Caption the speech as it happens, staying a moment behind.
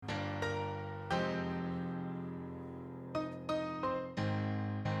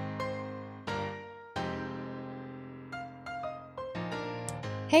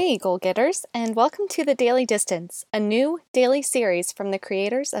Hey, goal getters, and welcome to The Daily Distance, a new daily series from the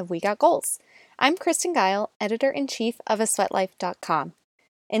creators of We Got Goals. I'm Kristen Guile, editor in chief of asweatlife.com.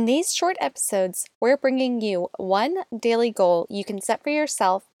 In these short episodes, we're bringing you one daily goal you can set for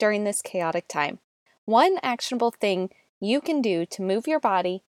yourself during this chaotic time. One actionable thing you can do to move your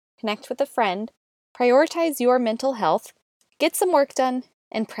body, connect with a friend, prioritize your mental health, get some work done,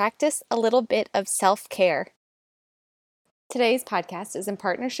 and practice a little bit of self-care. Today's podcast is in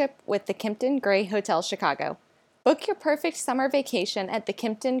partnership with the Kimpton Gray Hotel Chicago. Book your perfect summer vacation at the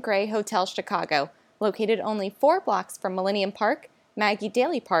Kimpton Gray Hotel Chicago, located only 4 blocks from Millennium Park, Maggie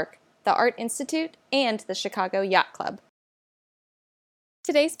Daley Park, the Art Institute, and the Chicago Yacht Club.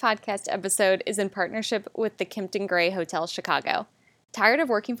 Today's podcast episode is in partnership with the Kimpton Gray Hotel Chicago. Tired of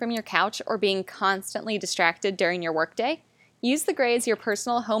working from your couch or being constantly distracted during your workday? Use the Gray as your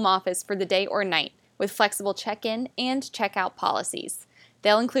personal home office for the day or night, with flexible check-in and check-out policies.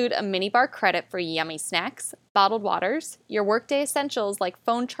 They'll include a minibar credit for yummy snacks, bottled waters, your workday essentials like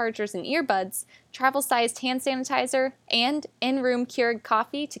phone chargers and earbuds, travel-sized hand sanitizer, and in-room Keurig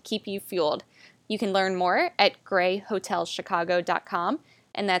coffee to keep you fueled. You can learn more at grayhotelchicago.com,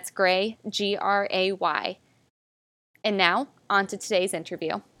 and that's Gray, Gray. And now, on to today's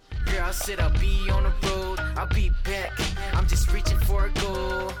interview. Girl, I said I'll be on the road, I'll be back. I'm just reaching for a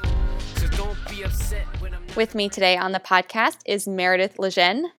goal. So don't be upset when I'm not. With me today on the podcast is Meredith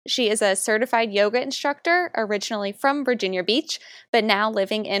Lejeune. She is a certified yoga instructor, originally from Virginia Beach, but now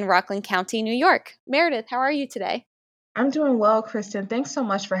living in Rockland County, New York. Meredith, how are you today? I'm doing well, Kristen. Thanks so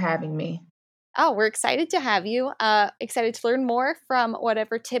much for having me. Oh, we're excited to have you. Excited to learn more from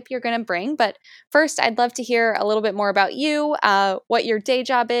whatever tip you're going to bring. But first, I'd love to hear a little bit more about you, what your day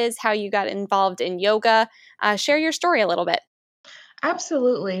job is, how you got involved in yoga. Share your story a little bit.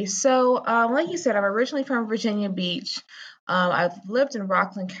 Absolutely. So, like you said, I'm originally from Virginia Beach. I've lived in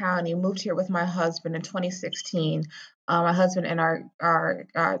Rockland County, moved here with my husband in 2016. My husband and or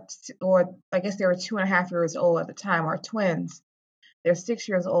I guess they were 2.5 years old at the time, our twins. They're 6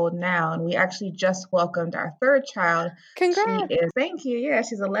 years old now, and we actually just welcomed our third child. Congrats. Thank you. Yeah,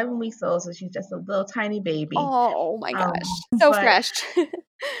 she's 11 weeks old, so she's just a little tiny baby. Oh my Um, gosh. So but fresh.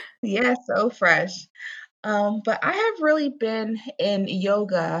 yeah, so fresh. But I have really been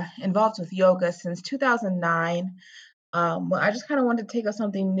involved with yoga since 2009. Well, I just kind of wanted to take up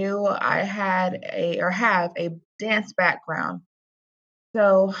something new. Have a dance background.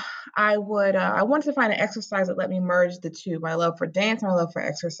 So I wanted to find an exercise that let me merge the two, my love for dance and my love for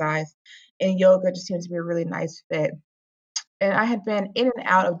exercise. And yoga just seems to be a really nice fit. And I had been in and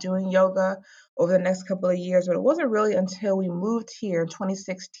out of doing yoga over the next couple of years, but it wasn't really until we moved here in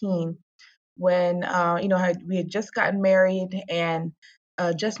 2016 when we had just gotten married and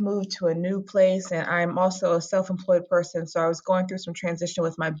just moved to a new place, and I'm also a self-employed person, so I was going through some transition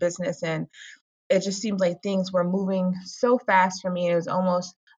with my business, and it just seemed like things were moving so fast for me. It was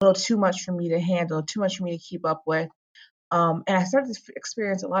almost a little too much for me to handle, too much for me to keep up with, and I started to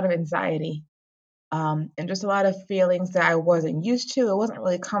experience a lot of anxiety, and just a lot of feelings that I wasn't used to, I wasn't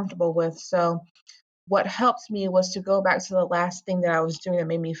really comfortable with. So what helped me was to go back to the last thing that I was doing that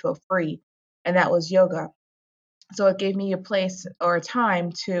made me feel free, and that was yoga. So it gave me a place or a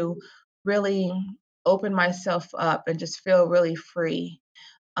time to really open myself up and just feel really free.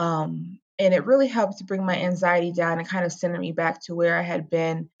 And it really helped to bring my anxiety down and kind of send me back to where I had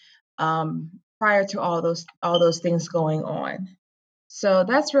been prior to all those things going on. So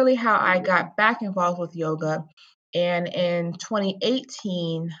that's really how I got back involved with yoga. And in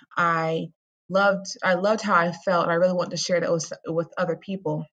 2018, I loved how I felt, and I really wanted to share that with other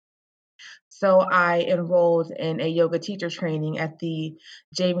people. So I enrolled in a yoga teacher training at the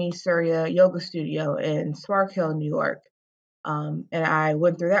Jamie Surya Yoga Studio in Spark Hill, New York. And I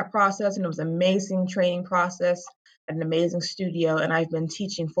went through that process, and it was an amazing training process, an amazing studio, and I've been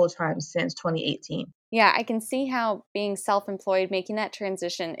teaching full time since 2018. Yeah, I can see how being self-employed, making that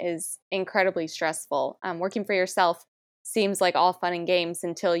transition is incredibly stressful. Working for yourself seems like all fun and games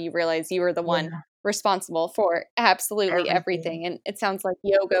until you realize you are the one Yeah, responsible for absolutely everything. everything. And it sounds like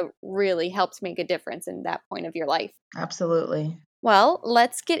yoga really helped make a difference in that point of your life. Absolutely. Well,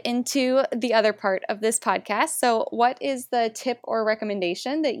 let's get into the other part of this podcast. So, what is the tip or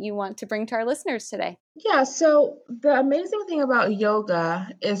recommendation that you want to bring to our listeners today? Yeah, so the amazing thing about yoga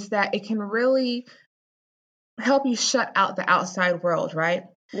is that it can really help you shut out the outside world, right?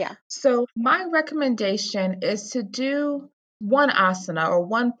 Yeah. So, my recommendation is to do one asana or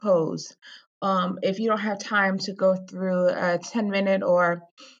one pose. If you don't have time to go through a 10-minute or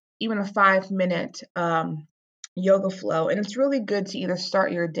even a 5-minute yoga flow, and it's really good to either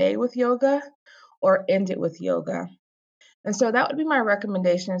start your day with yoga or end it with yoga. And so that would be my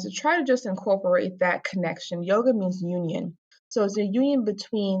recommendation, is to try to just incorporate that connection. Yoga means union. So it's a union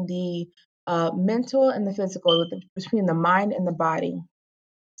between the mental and the physical, between the mind and the body.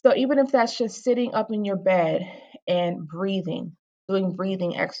 So even if that's just sitting up in your bed and breathing, doing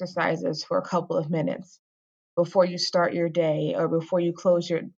breathing exercises for a couple of minutes before you start your day, or before you close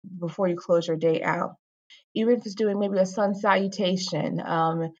your day out. Even if it's doing maybe a sun salutation,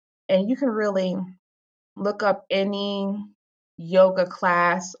 and you can really look up any yoga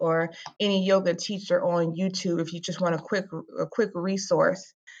class or any yoga teacher on YouTube if you just want a quick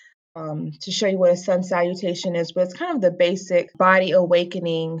resource, to show you what a sun salutation is. But it's kind of the basic body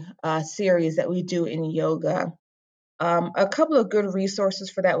awakening series that we do in yoga. A couple of good resources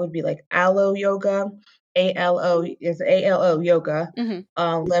for that would be like Alo Yoga. ALO Yoga.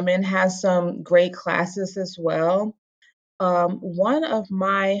 Lemon has some great classes as well. One of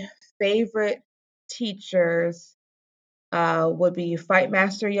my favorite teachers would be Fight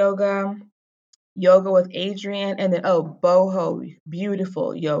Master Yoga, Yoga with Adriene, and then Boho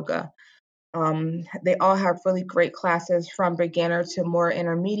Beautiful Yoga. They all have really great classes, from beginner to more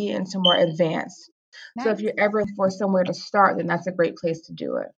intermediate and to more advanced. So if Nice. you're ever for somewhere to start, then that's a great place to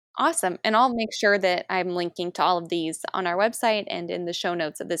do it. Awesome. And I'll make sure that I'm linking to all of these on our website and in the show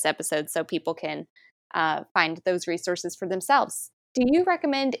notes of this episode so people can find those resources for themselves. Do you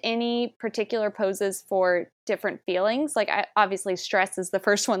recommend any particular poses for different feelings? Like, obviously, stress is the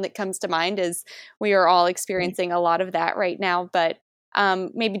first one that comes to mind, as we are all experiencing a lot of that right now. But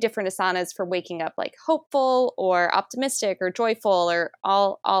maybe different asanas for waking up, like hopeful or optimistic or joyful, or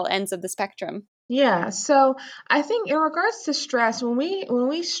all ends of the spectrum. Yeah, so I think in regards to stress, when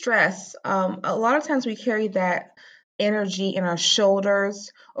we stress, a lot of times we carry that energy in our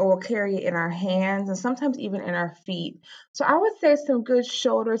shoulders, or we'll carry it in our hands, and sometimes even in our feet. So I would say some good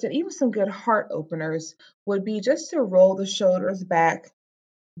shoulders and even some good heart openers would be just to roll the shoulders back,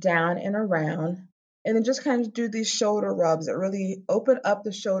 down, and around, and then just kind of do these shoulder rubs that really open up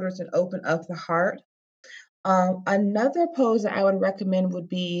the shoulders and open up the heart. Another pose that I would recommend would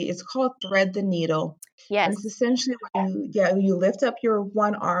be, it's called thread the needle. And it's Yes. essentially when you lift up your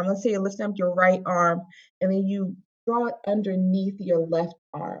one arm. Let's say you're lifting up your right arm, and then you draw it underneath your left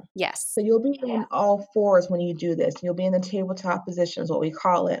arm. Yes. So you'll be in all fours when you do this. You'll be in the tabletop position, is what we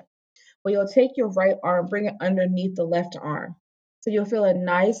call it. But you'll take your right arm, bring it underneath the left arm. So you'll feel a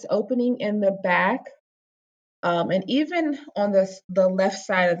nice opening in the back, and even on the left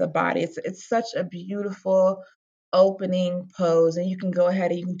side of the body. It's such a beautiful opening pose, and you can go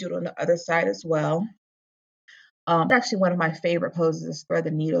ahead and you can do it on the other side as well. It's actually one of my favorite poses, is thread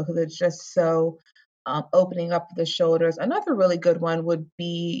the needle, because it's just so opening up the shoulders. Another really good one would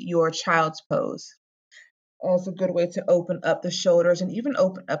be your child's pose. Also a good way to open up the shoulders and even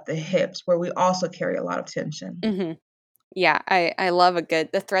open up the hips, where we also carry a lot of tension. Hmm. Yeah, I love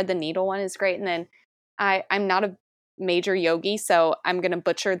the thread the needle one is great. And then I'm not a major yogi, so I'm going to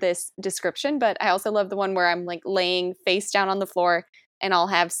butcher this description, but I also love the one where I'm like laying face down on the floor, and I'll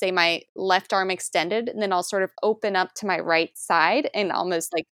have, say, my left arm extended, and then I'll sort of open up to my right side and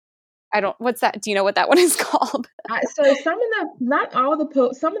almost like, what's that? Do you know what that one is called? So not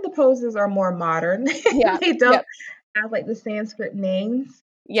all some of the poses are more modern. Yeah. They don't Yep. have like the Sanskrit names.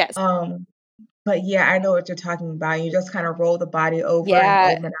 Yes. Um, but yeah, I know what you're talking about. You just kind of roll the body over and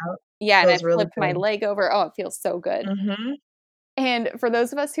Yeah. open out. Yeah. And I Feels really flipped my good. leg over. Oh, it feels so good. Hmm. And for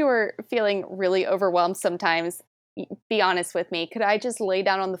those of us who are feeling really overwhelmed sometimes, be honest with me. Could I just lay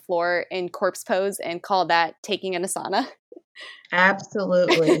down on the floor in corpse pose and call that taking an asana?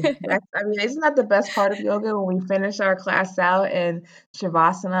 Absolutely. I mean, isn't that the best part of yoga, when we finish our class out in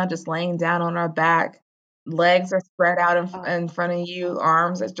Shavasana, just laying down on our back, legs are spread out Oh, in front of you,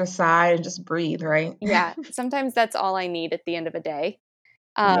 arms at your side, and just breathe, right? yeah. Sometimes that's all I need at the end of a day.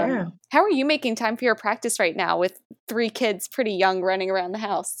 Yeah. How are you making time for your practice right now with 3 kids pretty young running around the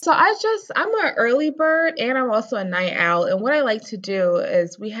house? So I'm an early bird, and I'm also a night owl. And what I like to do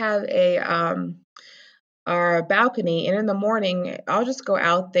is, we have our balcony, and in the morning I'll just go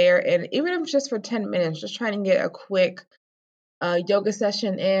out there, and even if it's just for 10 minutes, just trying to get a quick yoga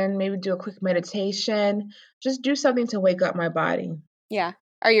session in, maybe do a quick meditation, just do something to wake up my body. Yeah.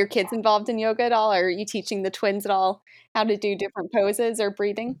 Are your kids involved in yoga at all? Or are you teaching the twins at all how to do different poses or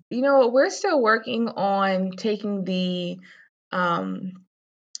breathing? You know, we're still working on taking um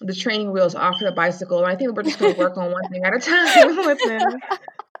the training wheels off of the bicycle. And I think we're just going to work on one thing at a time with them.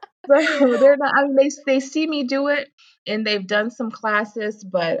 So they're not. I mean, they see me do it, and they've done some classes,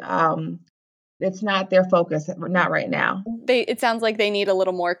 but it's not their focus. Not right now. It sounds like they need a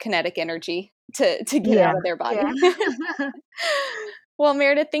little more kinetic energy to get Yeah, out of their yeah. body. Well,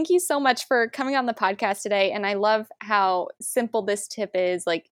 Meredith, thank you so much for coming on the podcast today. And I love how simple this tip is.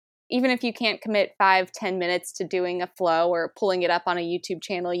 Like, even if you can't commit 5-10 minutes to doing a flow or pulling it up on a YouTube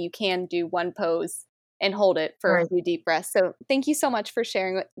channel, you can do one pose and hold it for a Right. few deep breaths. So thank you so much for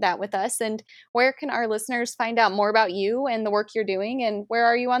sharing that with us. And where can our listeners find out more about you and the work you're doing? And where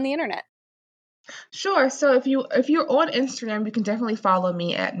are you on the internet? Sure. So if you're on Instagram, you can definitely follow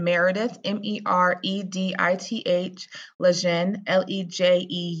me at Meredith Meredith Lejeune Lejeune,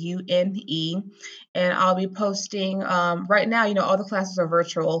 and I'll be posting. Right now, all the classes are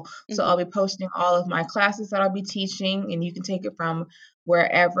virtual, so Mhm. I'll be posting all of my classes that I'll be teaching, and you can take it from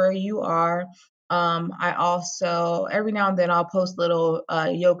wherever you are. I also every now and then I'll post little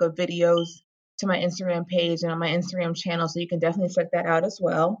yoga videos to my Instagram page and on my Instagram channel, so you can definitely check that out as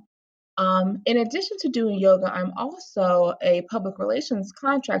well. In addition to doing yoga, I'm also a public relations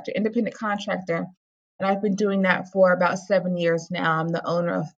contractor, independent contractor, and I've been doing that for about 7 years now. I'm the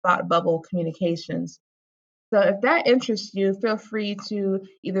owner of Thought Bubble Communications. So if that interests you, feel free to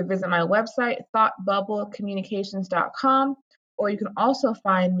either visit my website, thoughtbubblecommunications.com, or you can also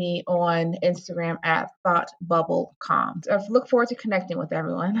find me on Instagram at thoughtbubblecom. So I look forward to connecting with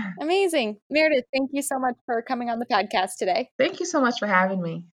everyone. Amazing. Meredith, thank you so much for coming on the podcast today. Thank you so much for having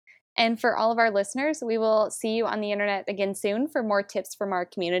me. And for all of our listeners, we will see you on the internet again soon for more tips from our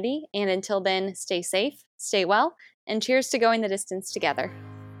community. And until then, stay safe, stay well, and cheers to going the distance together.